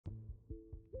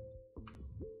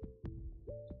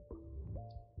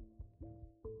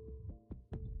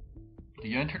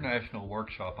The International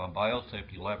Workshop on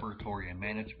Biosafety Laboratory and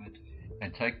Management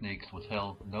and Techniques was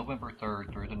held November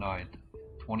 3rd through the 9th,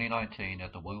 2019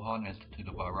 at the Wuhan Institute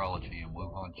of Virology in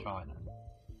Wuhan, China.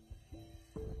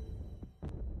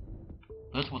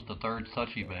 This was the third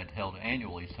such event held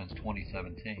annually since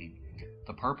 2017.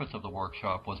 The purpose of the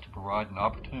workshop was to provide an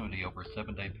opportunity over a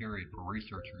 7-day period for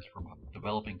researchers from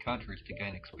developing countries to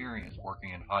gain experience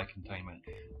working in high-containment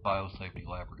biosafety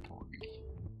laboratories.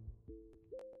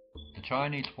 The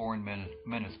Chinese Foreign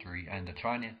Ministry and the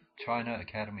China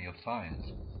Academy of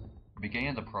Science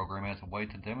began the program as a way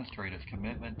to demonstrate its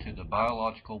commitment to the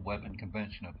Biological Weapon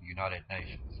Convention of the United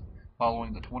Nations.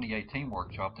 Following the 2018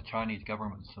 workshop, the Chinese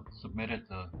government submitted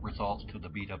the results to the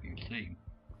BWC.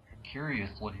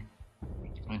 Curiously,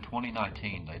 in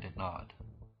 2019 they did not.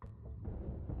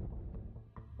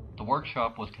 The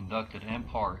workshop was conducted in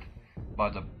part by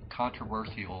the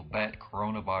controversial bat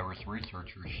coronavirus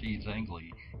researcher Shi Zhengli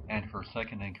and her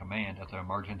second-in-command at the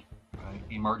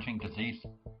Emerging Disease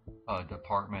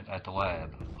Department at the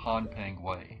lab, Han Peng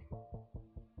Wei.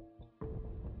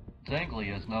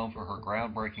 Zhengli is known for her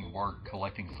groundbreaking work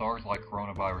collecting SARS-like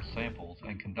coronavirus samples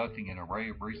and conducting an array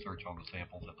of research on the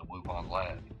samples at the Wuhan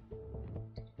lab.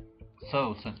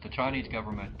 So, since the Chinese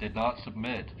government did not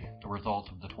submit the results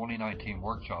of the 2019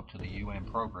 workshop to the UN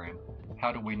program,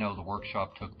 how do we know the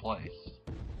workshop took place?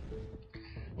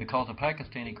 Because a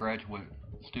Pakistani graduate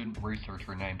student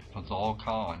researcher named Fazal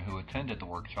Khan, who attended the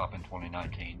workshop in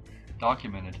 2019,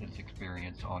 documented his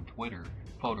experience on Twitter,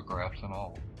 photographs and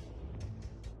all.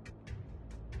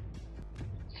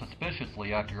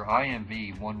 Suspiciously, after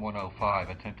IMV 1105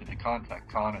 attempted to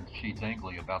contact Khan and Shi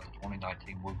Zhengli about the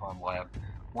 2019 Wuhan lab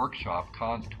workshop,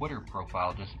 Khan's Twitter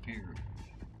profile disappeared,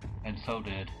 and so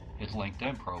did his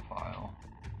LinkedIn profile.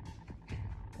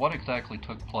 What exactly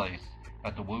took place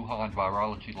at the Wuhan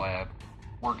Virology Lab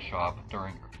workshop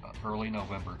during early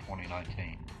November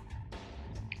 2019?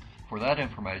 For that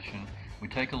information, we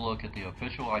take a look at the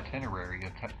official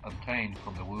itinerary obtained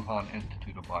from the Wuhan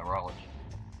Institute of Virology.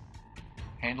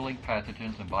 Handling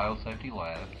pathogens in biosafety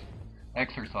labs,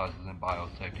 exercises in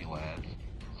biosafety labs,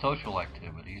 social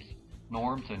activities,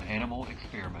 norms in animal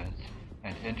experiments,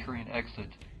 and entry and exit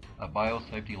of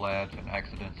biosafety labs and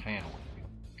accidents handling.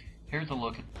 Here's a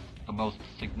look at the most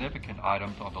significant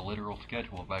items on the literal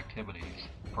schedule of activities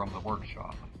from the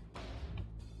workshop.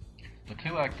 The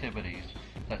two activities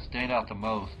that stand out the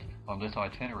most on this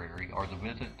itinerary are the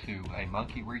visit to a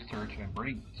monkey research and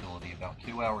breeding facility about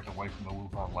 2 hours away from the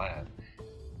Wuhan lab,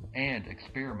 and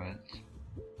experiments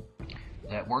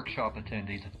that workshop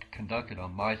attendees conducted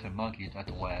on mice and monkeys at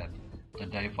the lab the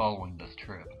day following this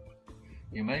trip.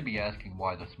 You may be asking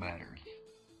why this matters.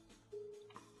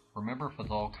 Remember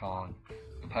Fazal Khan,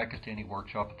 the Pakistani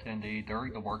workshop attendee?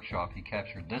 During the workshop, he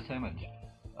captured this image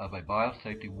of a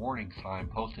biosafety warning sign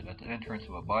posted at the entrance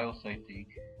of a biosafety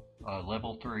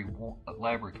Level 3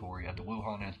 laboratory at the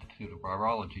Wuhan Institute of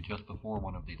Virology just before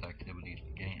one of these activities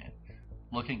began.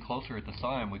 Looking closer at the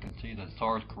sign, we can see that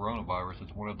SARS coronavirus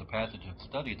is one of the pathogens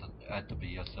studied at the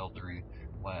BSL-3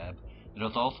 lab. It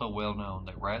is also well known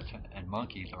that rats and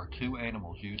monkeys are two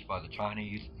animals used by the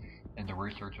Chinese in the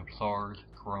research of SARS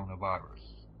coronavirus.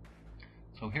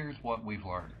 So here's what we've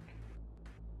learned.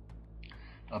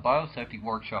 A biosafety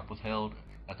workshop was held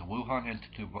at the Wuhan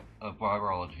Institute of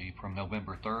Virology from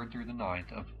November 3rd through the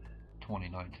 9th of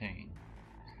 2019.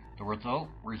 The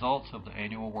results of the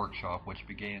annual workshop, which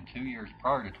began 2 years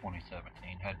prior to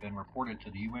 2017, had been reported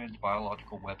to the UN's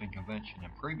Biological Weapon Convention in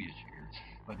previous years,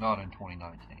 but not in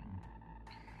 2019.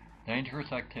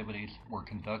 Dangerous activities were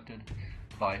conducted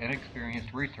by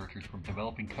inexperienced researchers from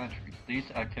developing countries. These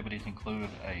activities included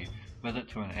a visit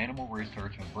to an animal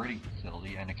research and breeding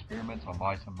facility and experiments on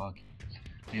mice and monkeys.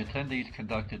 The attendees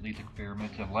conducted these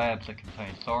experiments in labs that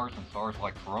contained SARS and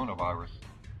SARS-like coronavirus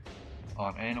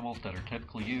on animals that are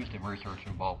typically used in research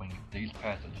involving these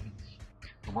pathogens.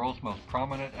 The world's most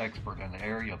prominent expert in the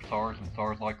area of SARS and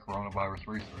SARS-like coronavirus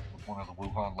research was one of the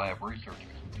Wuhan lab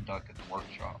researchers who conducted the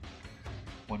workshop.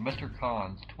 When Mr.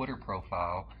 Khan's Twitter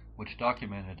profile, which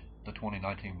documented the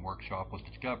 2019 workshop, was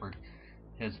discovered,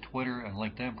 his Twitter and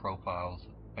LinkedIn profiles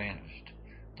vanished.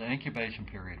 The incubation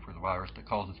period for the virus that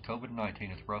causes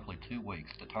COVID-19 is roughly 2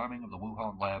 weeks. The timing of the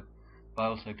Wuhan lab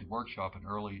biosafety workshop in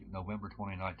early November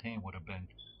 2019 would have been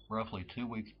roughly 2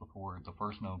 weeks before the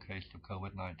first known cases of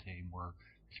COVID-19 were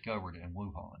discovered in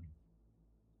Wuhan.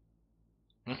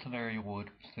 This scenario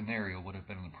would have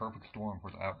been the perfect storm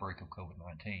for the outbreak of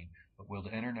COVID-19, but will the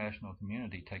international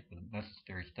community take the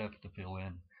necessary steps to fill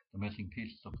in the missing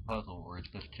pieces of the puzzle, or is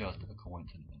this just a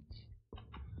coincidence?